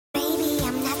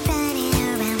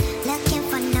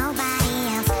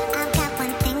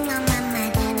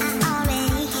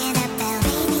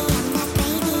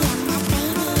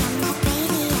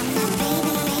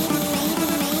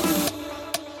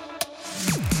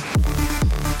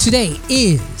Today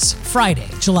is Friday,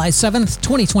 July 7th,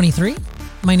 2023.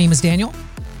 My name is Daniel.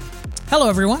 Hello,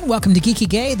 everyone. Welcome to Geeky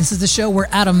Gay. This is the show where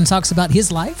Adam talks about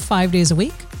his life 5 days a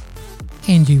week,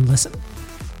 and you listen.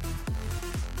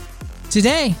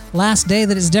 Today, last day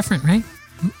that is different, right?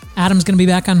 Adam's going to be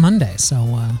back on Monday, so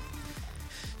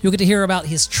you'll get to hear about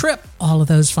his trip, all of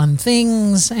those fun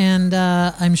things, and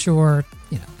I'm sure,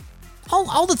 you know,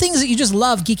 all the things that you just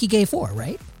love Geeky Gay for,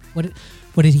 right? What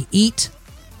did he eat?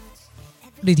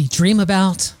 What did he dream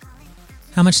about?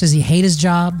 How much does he hate his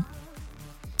job?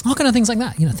 All kind of things like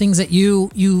that. You know, things that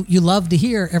you love to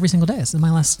hear every single day. This is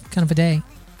my last kind of a day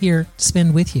here to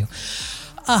spend with you.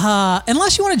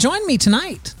 Unless you want to join me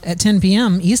tonight at 10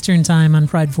 p.m. Eastern Time on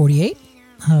Pride 48,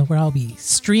 where I'll be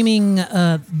streaming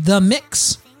The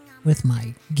Mix with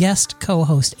my guest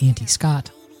co-host, Auntie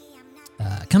Scott.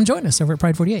 Come join us over at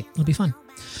Pride 48. It'll be fun.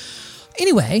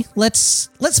 Anyway, let's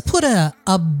put a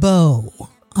bow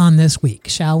on this week,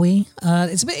 shall we?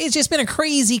 It's just been a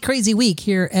crazy week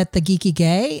here at the Geeky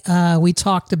Gay. We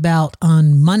talked about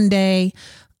on Monday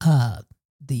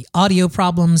the audio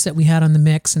problems that we had on the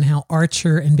mix and how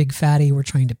Archer and Big Fatty were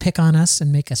trying to pick on us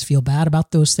and make us feel bad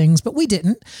about those things, but we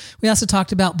didn't. We also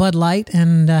talked about Bud Light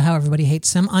and how everybody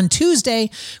hates him. On Tuesday,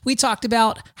 we talked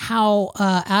about how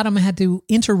Adam had to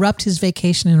interrupt his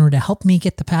vacation in order to help me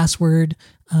get the password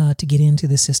to get into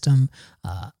the system.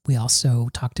 We also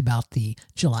talked about the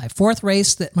July 4th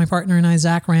race that my partner and I,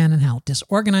 Zach, ran and how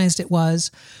disorganized it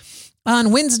was.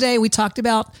 On Wednesday, we talked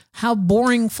about how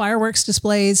boring fireworks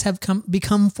displays have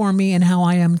become for me and how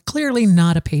I am clearly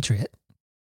not a patriot.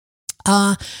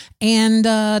 And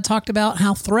talked about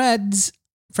how Threads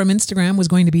from Instagram was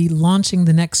going to be launching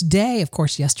the next day. Of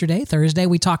course, yesterday, Thursday,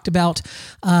 we talked about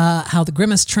how the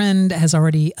Grimace trend has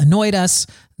already annoyed us.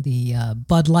 The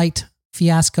Bud Light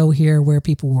fiasco here where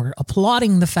people were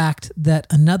applauding the fact that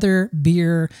another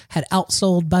beer had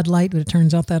outsold Bud Light, but it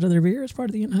turns out that other beer is part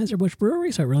of the Anheuser-Busch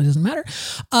brewery, so it really doesn't matter.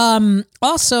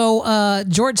 Also,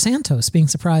 George Santos being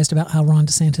surprised about how Ron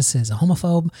DeSantis is a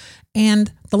homophobe,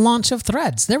 and the launch of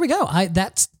Threads. There we go.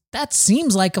 That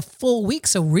seems like a full week,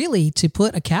 so really to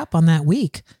put a cap on that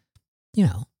week, you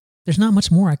know, there's not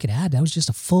much more I could add. That was just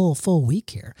a full week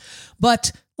here.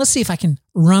 But let's see if I can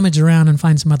rummage around and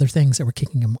find some other things that were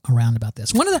kicking around about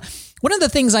this. One of the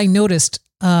things I noticed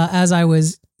as I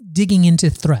was digging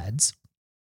into Threads,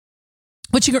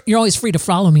 which you're always free to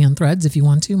follow me on Threads if you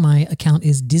want to. My account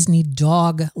is Disney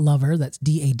Dog Lover. That's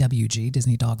DAWG,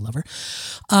 Disney Dog Lover.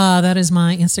 That is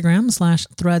my Instagram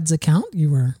 /Threads account.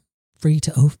 You were free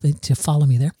to follow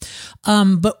me there.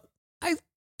 But I've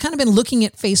kind of been looking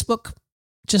at Facebook,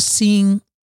 just seeing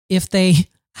if they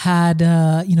had,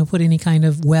 put any kind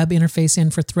of web interface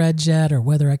in for Threads yet, or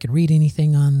whether I could read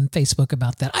anything on Facebook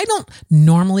about that. I don't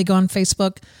normally go on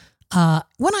Facebook.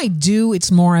 When I do,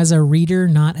 it's more as a reader,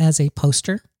 not as a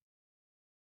poster.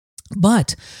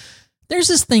 But there's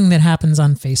this thing that happens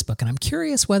on Facebook, and I'm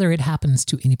curious whether it happens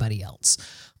to anybody else.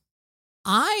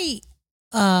 I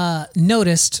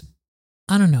noticed,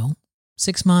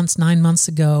 6 months, 9 months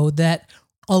ago, that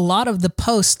a lot of the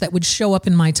posts that would show up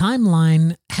in my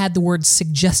timeline had the word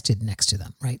suggested next to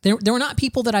them, right? They were not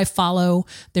people that I follow.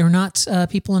 They were not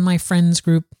people in my friends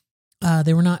group.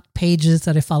 They were not pages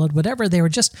that I followed, whatever. They were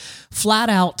just flat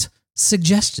out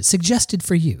suggested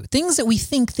for you. Things that we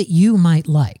think that you might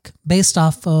like based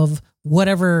off of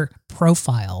whatever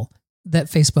profile that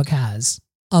Facebook has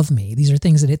of me. These are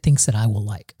things that it thinks that I will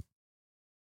like.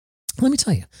 Let me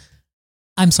tell you.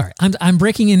 I'm sorry. I'm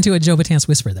breaking into a Joe Batanz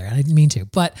whisper there. I didn't mean to,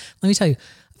 but let me tell you,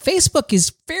 Facebook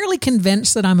is fairly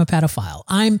convinced that I'm a pedophile.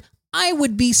 I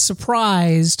would be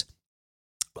surprised.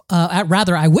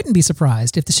 I wouldn't be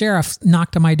surprised if the sheriff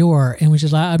knocked on my door and was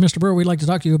just like, "Mr. Burr, we'd like to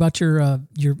talk to you about your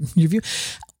view."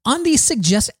 On these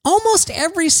almost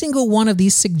every single one of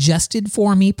these suggested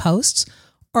for me posts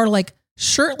are like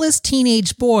shirtless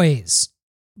teenage boys,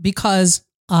 because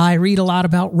I read a lot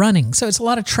about running. So it's a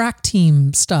lot of track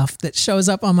team stuff that shows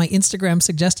up on my Instagram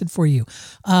suggested for you.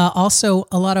 Also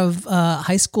a lot of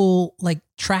high school like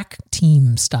track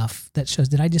team stuff that shows.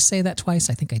 Did I just say that twice?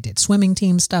 I think I did. Swimming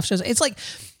team stuff shows. It's like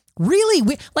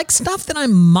really like stuff that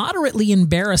I'm moderately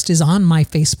embarrassed is on my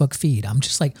Facebook feed. I'm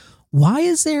just like, why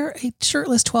is there a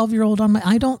shirtless 12-year-old on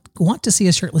I don't want to see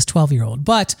a shirtless 12-year-old,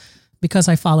 but because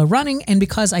I follow running and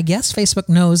because I guess Facebook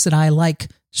knows that I like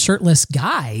shirtless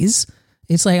guys,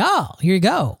 it's like, oh, here you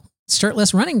go.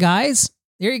 Shirtless running guys.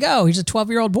 There you go. He's a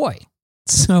 12-year-old boy.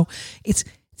 So it's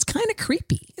kind of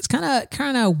creepy. It's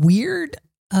kind of weird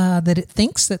that it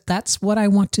thinks that that's what I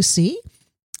want to see.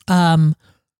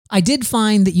 I did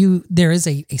find that there is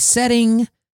a setting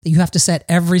that you have to set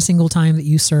every single time that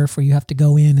you surf, where you have to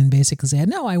go in and basically say,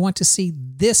 no, I want to see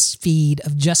this feed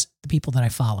of just the people that I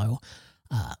follow,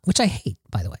 which I hate,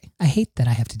 by the way. I hate that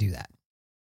I have to do that.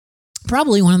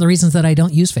 Probably one of the reasons that I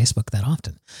don't use Facebook that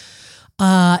often.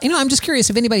 I'm just curious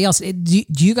if anybody else, do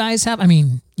you guys have,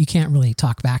 you can't really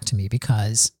talk back to me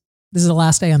because this is the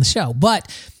last day on the show, but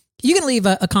you can leave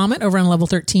a comment over on Level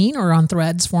 13 or on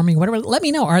Threads for me, whatever. Let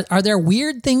me know. Are there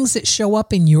weird things that show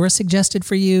up in your suggested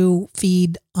for you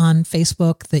feed on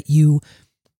Facebook that you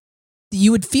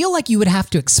would feel like you would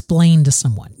have to explain to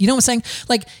someone? You know what I'm saying?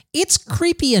 Like, it's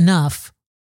creepy enough.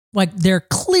 Like, they're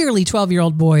clearly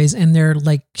 12-year-old boys and they're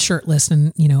like shirtless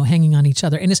and, hanging on each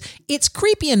other. And it's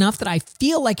creepy enough that I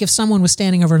feel like if someone was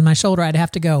standing over my shoulder, I'd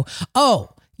have to go, oh,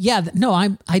 yeah, no,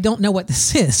 I don't know what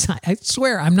this is. I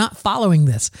swear I'm not following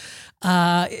this.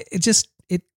 I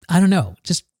don't know,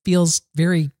 just feels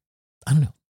very,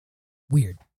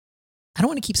 weird. I don't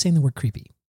want to keep saying the word creepy.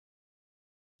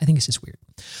 I think it's just weird.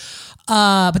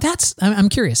 But I'm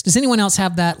curious. Does anyone else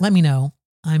have that? Let me know.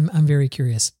 I'm very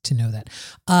curious to know that.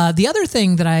 The other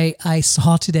thing that I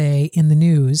saw today in the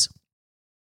news,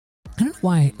 I don't know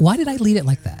why. Why did I lead it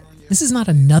like that? This is not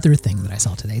another thing that I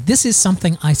saw today. This is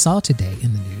something I saw today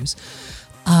in the news.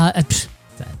 I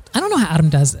don't know how Adam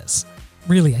does this.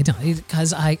 Really, I don't.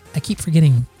 Because I keep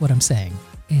forgetting what I'm saying.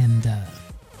 And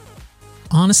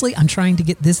honestly, I'm trying to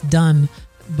get this done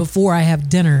before I have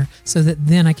dinner so that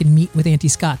then I can meet with Auntie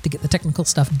Scott to get the technical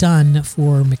stuff done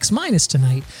for Mix Minus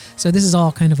tonight. So this is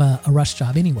all kind of a rush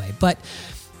job anyway. But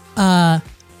I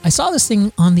saw this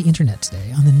thing on the internet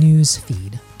today, on the news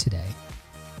feed today,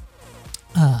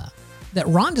 that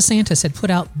Ron DeSantis had put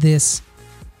out this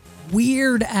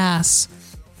weird-ass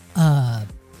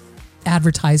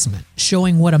advertisement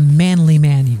showing what a manly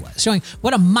man he was, showing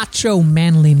what a macho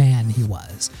manly man he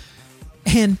was.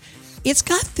 And it's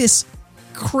got this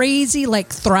crazy like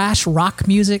thrash rock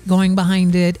music going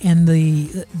behind it, and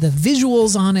the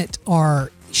visuals on it are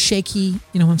shaky,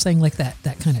 you know what I'm saying, like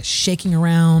that kind of shaking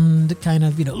around kind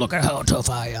of, look at how tough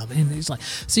I am. And it's like,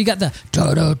 so you got the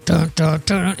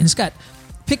and it's got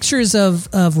pictures of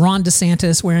Ron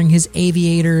DeSantis wearing his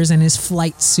aviators and his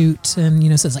flight suit,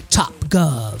 and so it's like Top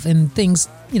Gov and things,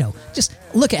 just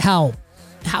look at how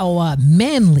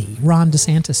manly Ron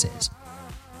DeSantis is.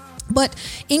 But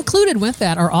included with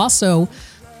that are also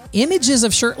images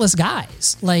of shirtless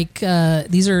guys. Like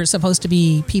these are supposed to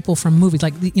be people from movies,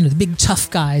 like the big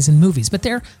tough guys in movies, but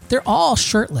they're all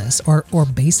shirtless or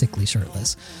basically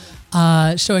shirtless,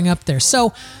 showing up there.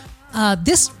 So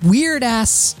this weird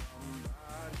ass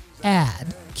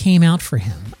ad came out for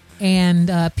him, and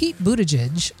Pete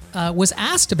Buttigieg was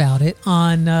asked about it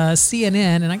on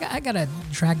CNN, and I gotta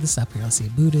drag this up here. Let's see,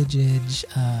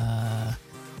 Buttigieg.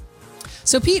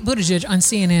 So Pete Buttigieg on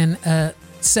CNN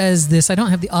says this. I don't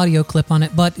have the audio clip on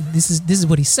it, but this is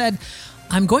what he said.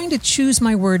 I'm going to choose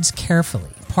my words carefully,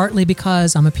 partly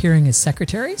because I'm appearing as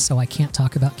secretary, so I can't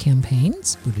talk about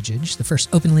campaigns. Buttigieg, the first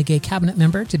openly gay cabinet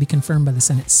member to be confirmed by the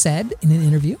Senate, said in an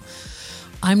interview.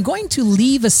 I'm going to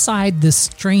leave aside the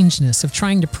strangeness of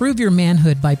trying to prove your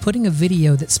manhood by putting a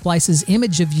video that splices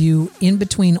image of you in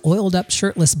between oiled up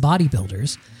shirtless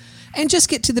bodybuilders, and just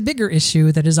get to the bigger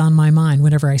issue that is on my mind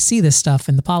whenever I see this stuff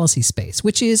in the policy space,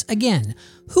 which is, again,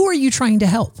 who are you trying to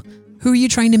help? Who are you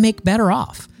trying to make better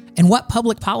off? And what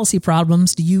public policy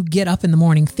problems do you get up in the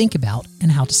morning, think about,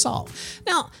 and how to solve?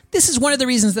 Now, this is one of the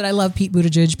reasons that I love Pete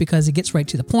Buttigieg, because he gets right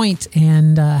to the point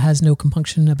and has no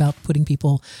compunction about putting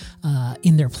people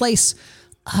in their place.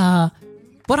 But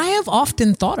I have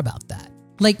often thought about that.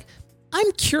 Like,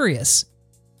 I'm curious,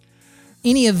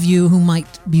 any of you who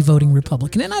might be voting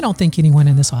Republican, and I don't think anyone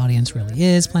in this audience really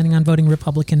is planning on voting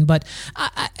Republican, but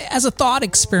as a thought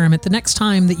experiment, the next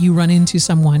time that you run into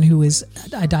someone who is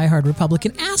a diehard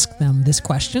Republican, ask them this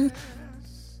question.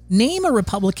 Name a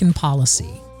Republican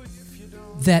policy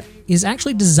that is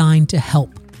actually designed to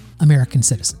help American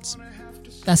citizens.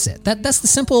 That's it. That's the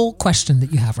simple question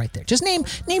that you have right there. Just name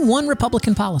one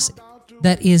Republican policy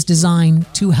that is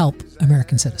designed to help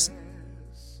American citizens.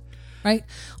 Right?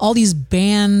 All these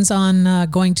bans on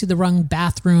going to the wrong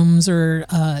bathrooms or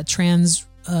trans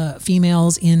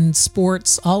females in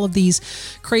sports, all of these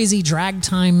crazy drag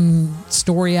time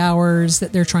story hours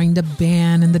that they're trying to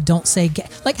ban, and the don't say gay.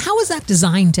 Like, how is that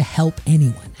designed to help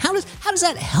anyone? How does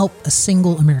that help a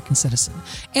single American citizen?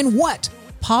 And what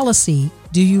policy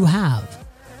do you have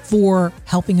for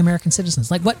helping American citizens?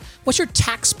 Like, what's your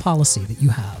tax policy that you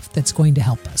have that's going to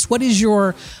help us? What is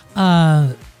your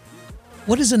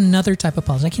what is another type of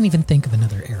policy? I can't even think of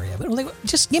another area. But like,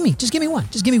 just give me one.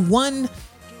 Just give me one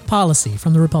policy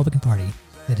from the Republican Party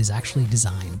that is actually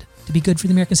designed to be good for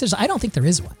the American citizen. I don't think there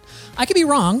is one. I could be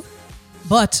wrong.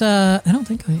 but I don't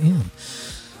think I am.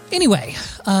 Anyway,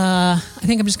 I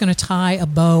think I'm just going to tie a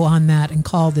bow on that and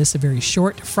call this a very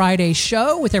short Friday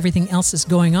show with everything else that's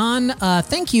going on.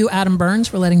 Thank you, Adam Burns,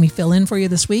 for letting me fill in for you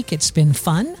this week. It's been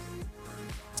fun.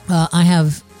 I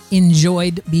have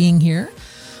enjoyed being here.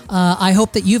 I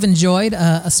hope that you've enjoyed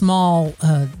a small,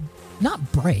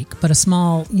 not break, but a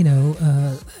small,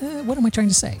 what am I trying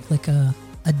to say? Like a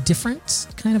different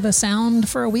kind of a sound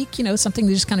for a week, something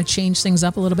to just kind of change things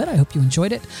up a little bit. I hope you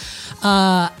enjoyed it.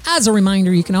 As a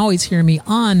reminder, you can always hear me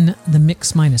on the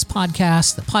Mix Minus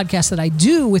podcast, the podcast that I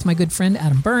do with my good friend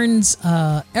Adam Burns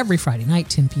every Friday night,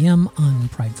 10 p.m. on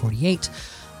Pride 48.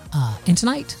 And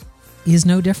tonight is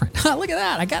no different. Look at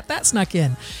that. I got that snuck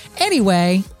in.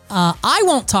 Anyway, I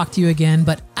won't talk to you again,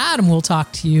 but Adam will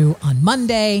talk to you on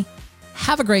Monday.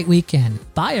 Have a great weekend.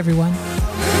 Bye, everyone.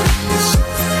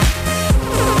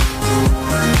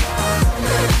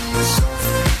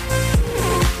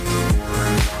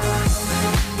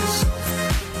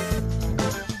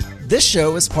 This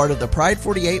show is part of the Pride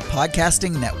 48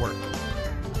 Podcasting Network.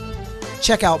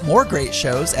 Check out more great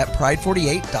shows at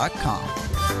pride48.com.